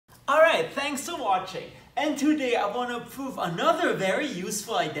Alright, thanks for watching. And today I want to prove another very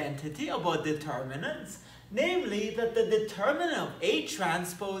useful identity about determinants. Namely, that the determinant of A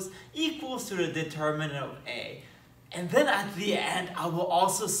transpose equals to the determinant of A. And then at the end, I will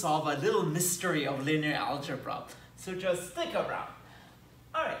also solve a little mystery of linear algebra. So just stick around.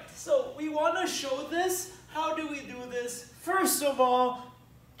 Alright, so we want to show this. How do we do this? First of all,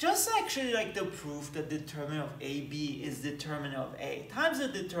 just actually like the proof that determinant of AB is determinant of A times the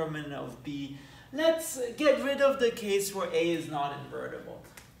determinant of B. Let's get rid of the case where A is not invertible.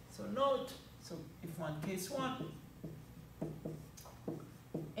 So note, so if on case 1,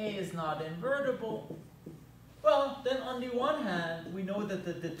 A is not invertible, well, then on the one hand, we know that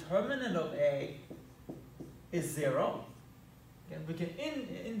the determinant of A is 0. Again, we can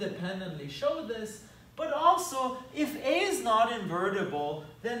independently show this. But also, if A is not invertible,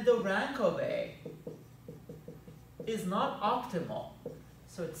 then the rank of A is not optimal.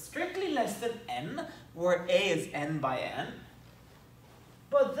 So it's strictly less than n, where A is n by n.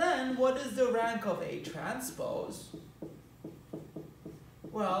 But then, what is the rank of A transpose?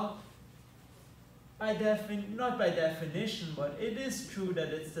 Well, not by definition, but it is true that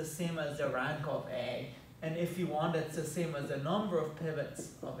it's the same as the rank of A. And if you want, it's the same as the number of pivots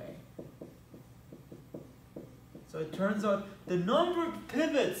of A. So it turns out the number of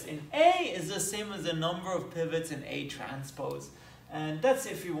pivots in A is the same as the number of pivots in A transpose. And that's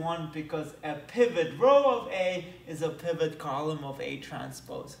if you want, because a pivot row of A is a pivot column of A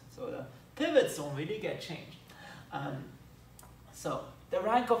transpose. So the pivots don't really get changed. So the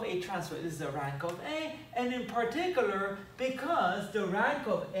rank of A transpose is the rank of A. And in particular, because the rank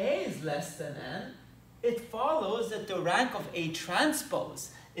of A is less than n, it follows that the rank of A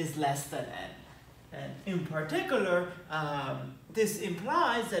transpose is less than n. And in particular, this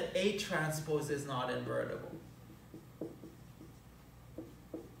implies that A transpose is not invertible.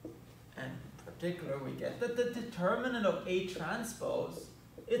 And in particular, we get that the determinant of A transpose,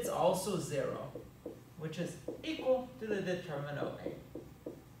 it's also 0, which is equal to the determinant of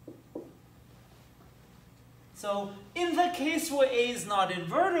A. So in the case where A is not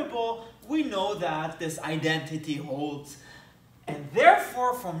invertible, we know that this identity holds. And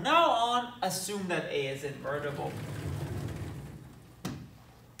therefore, from now on, assume that A is invertible.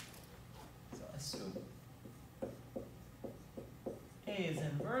 So assume A is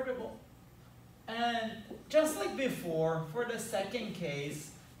invertible. And just like before, for the second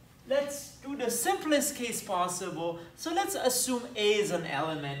case, let's do the simplest case possible. So let's assume A is an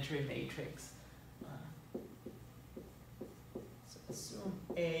elementary matrix. So assume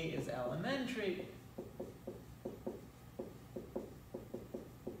A is elementary.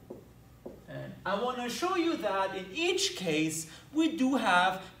 I want to show you that in each case, we do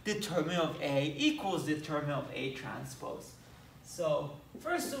have determinant of A equals determinant of A transpose. So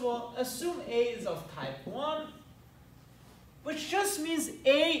first of all, assume A is of type 1, which just means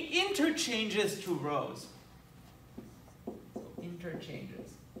A interchanges two rows. So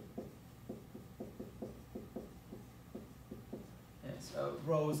interchanges. And so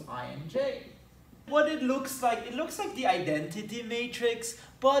rows I and J. What it looks like the identity matrix,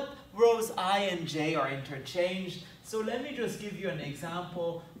 but rows I and J are interchanged. So let me just give you an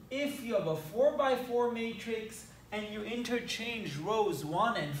example. If you have a 4 by 4 matrix and you interchange rows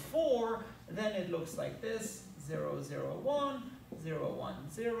 1 and 4, then it looks like this: 0, 0, 1, 0, 1,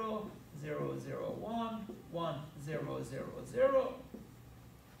 0, 0, 0, 1, 1, 0, 0, 0.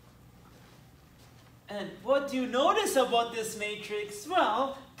 And what do you notice about this matrix?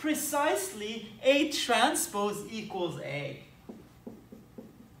 Well, precisely A transpose equals A.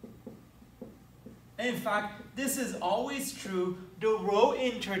 In fact, this is always true. The row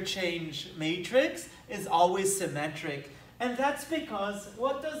interchange matrix is always symmetric. And that's because,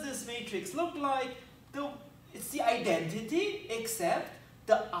 what does this matrix look like? It's the identity, except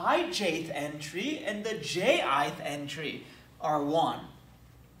the ijth entry and the jith entry are 1.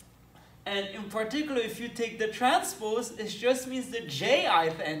 And in particular, if you take the transpose, it just means the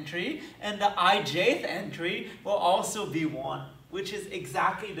jith entry and the ijth entry will also be 1, which is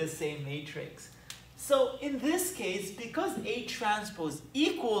exactly the same matrix. So in this case, because A transpose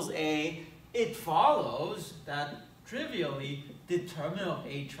equals A, it follows that, trivially, determinant of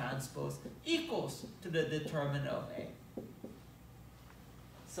A transpose equals to the determinant of A.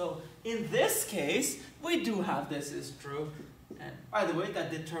 So in this case, we do have this is true. And by the way, that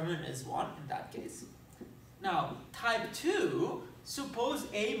determinant is 1 in that case. Now, type 2, suppose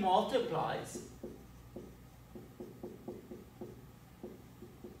A multiplies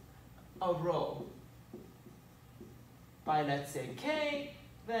a row by, let's say, K,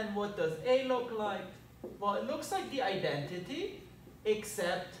 then what does A look like? Well, it looks like the identity,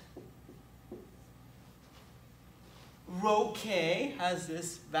 except row K has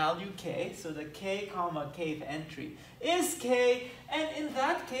this value K, so the K comma kth entry is K, and in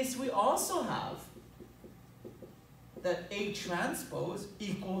that case we also have that A transpose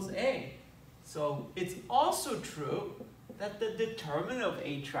equals A. So it's also true that the determinant of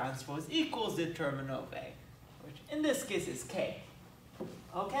A transpose equals determinant of A, which in this case is K.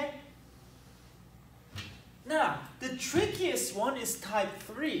 Okay? Now, the trickiest one is type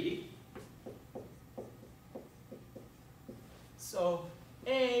 3. So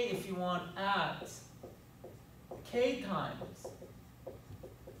A, if you want, adds K times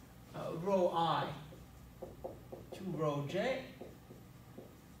row I to row J.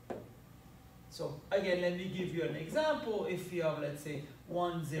 So again, let me give you an example. If you have, let's say,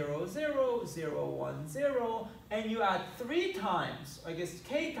 1, 0, 0, 0, 1, 0, and you add 3 times, I guess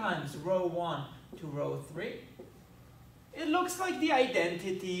K times row 1 to row 3, it looks like the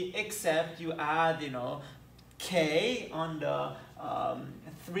identity, except you add, K on the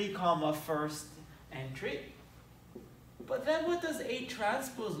 3 comma first entry. But then what does A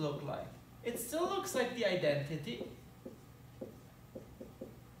transpose look like? It still looks like the identity.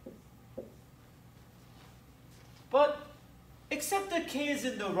 But except that K is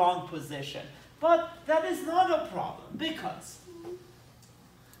in the wrong position. But that is not a problem, because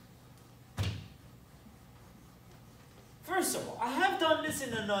first of all, I have done this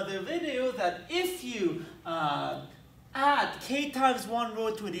in another video, that if you add K times one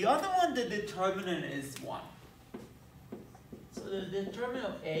row to the other one, the determinant is 1. So the determinant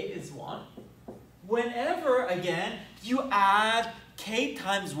of A is 1. Whenever, again, you add K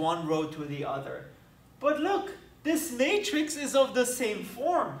times one row to the other. But look, this matrix is of the same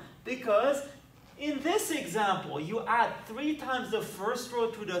form, because in this example, you add 3 times the first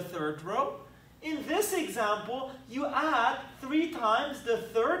row to the third row. In this example, you add 3 times the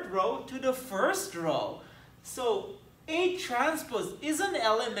third row to the first row. So A transpose is an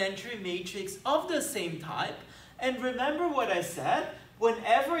elementary matrix of the same type. And remember what I said?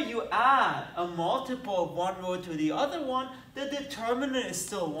 Whenever you add a multiple of one row to the other one, the determinant is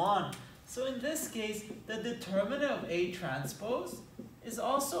still 1. So in this case, the determinant of A transpose is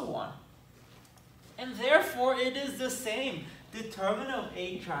also 1. And therefore, it is the same. Determinant of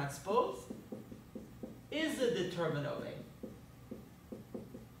A transpose is the determinant of A.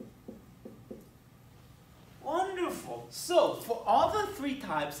 Wonderful. So for all the 3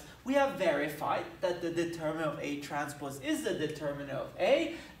 types, we have verified that the determinant of A transpose is the determinant of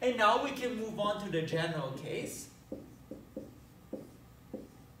A. And now we can move on to the general case.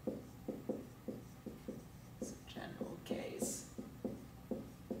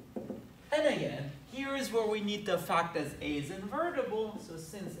 And again, here is where we need the fact that A is invertible. So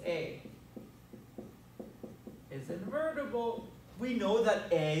since A is invertible, we know that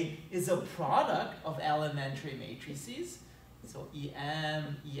A is a product of elementary matrices. So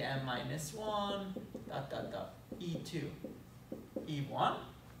EM, EM minus 1, E2, E1.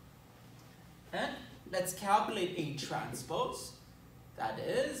 And let's calculate A transpose. That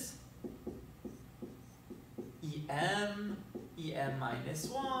is EM, EM minus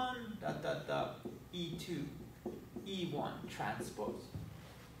 1, E2, E1 transpose.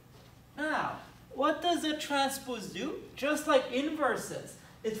 Now, what does a transpose do? Just like inverses,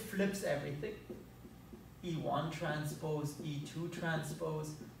 it flips everything. E1 transpose, E2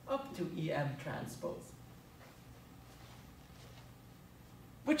 transpose, up to EM transpose.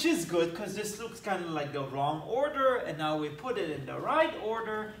 Which is good, because this looks kind of like the wrong order, and now we put it in the right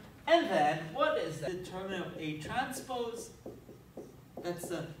order. And then, what is the determinant of A transpose? That's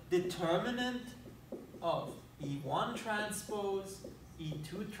the determinant of E1 transpose,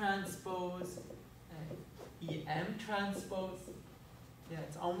 E2 transpose, and EM transpose. Yeah,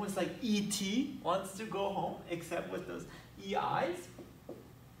 it's almost like ET wants to go home, except with those EIs.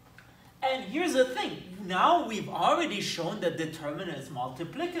 And here's the thing. Now we've already shown that determinant is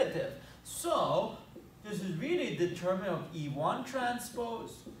multiplicative. So this is really determinant of E1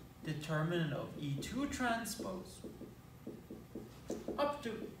 transpose, determinant of E2 transpose, up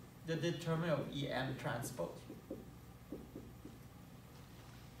to the determinant of EM transpose.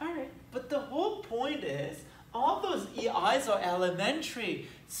 Alright, but the whole point is, all those EIs are elementary.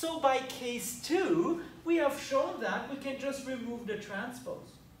 So by case 2, we have shown that we can just remove the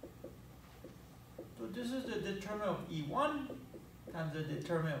transpose. So this is the determinant of E1 times the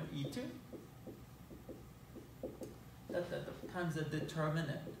determinant of E2. Times the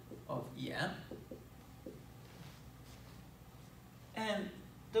determinant of EM. And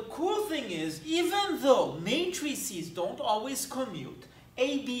the cool thing is, even though matrices don't always commute,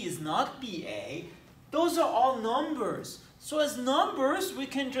 AB is not BA, those are all numbers. So as numbers, we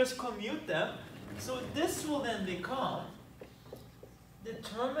can just commute them. So this will then become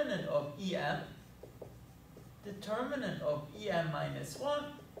determinant of EM, determinant of EM minus 1,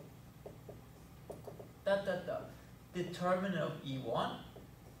 determinant of E1,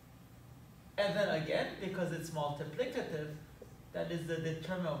 and then again, because it's multiplicative, that is the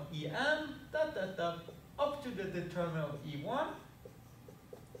determinant of EM, up to the determinant of E1,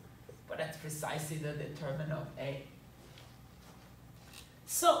 but that's precisely the determinant of A.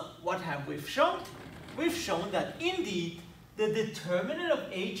 So, what have we shown? We've shown that indeed, the determinant of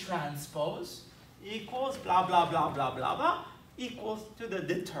A transpose equals blah, blah, blah, blah, blah, blah, equals to the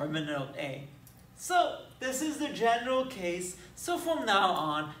determinant of A. So, this is the general case. So, from now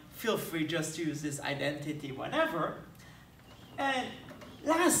on, feel free just to use this identity whenever. And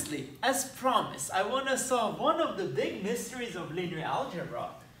lastly, as promised, I want to solve one of the big mysteries of linear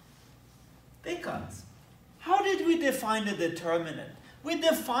algebra. Because, how did we define the determinant? We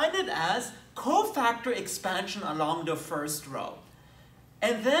defined it as cofactor expansion along the first row.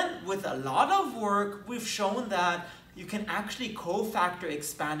 And then, with a lot of work, we've shown that you can actually cofactor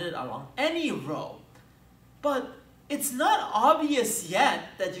expand it along any row. But it's not obvious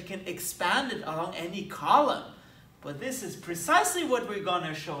yet that you can expand it along any column. But this is precisely what we're going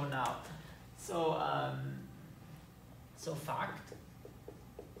to show now. So, fact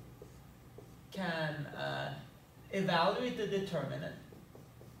can evaluate the determinant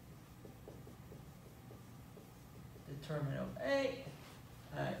of A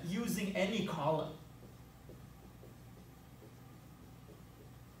using any column.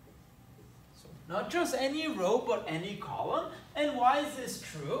 So not just any row, but any column. And why is this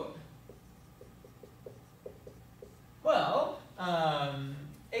true? Well,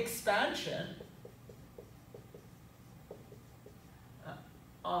 expansion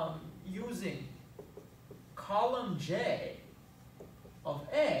using column J of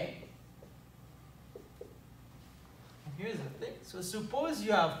A. Here's the thing. So suppose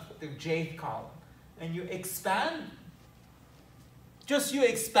you have the jth column and you expand, just you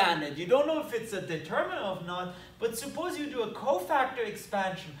expand it. You don't know if it's a determinant or not, but suppose you do a cofactor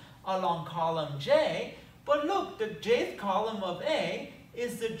expansion along column J, but look, the jth column of A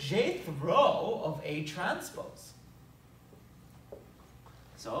is the jth row of A transpose.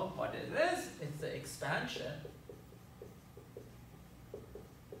 So what it is, it's the expansion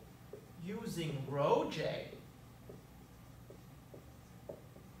using row J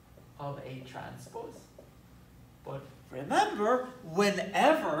of A transpose. But remember,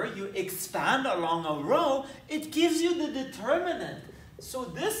 whenever you expand along a row, it gives you the determinant. So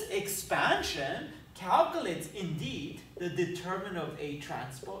this expansion calculates indeed the determinant of A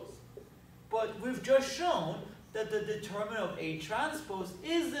transpose. But we've just shown that the determinant of A transpose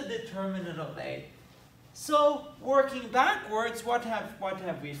is the determinant of A. So working backwards, what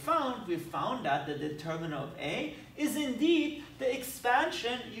have we found? We found that the determinant of A is indeed the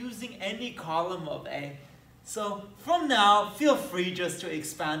expansion using any column of A. So from now, feel free just to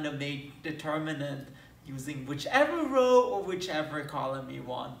expand the determinant using whichever row or whichever column you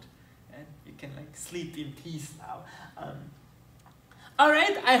want. And you can like sleep in peace now.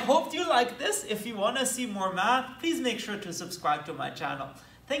 Alright, I hope you like this. If you want to see more math, please make sure to subscribe to my channel.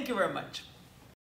 Thank you very much.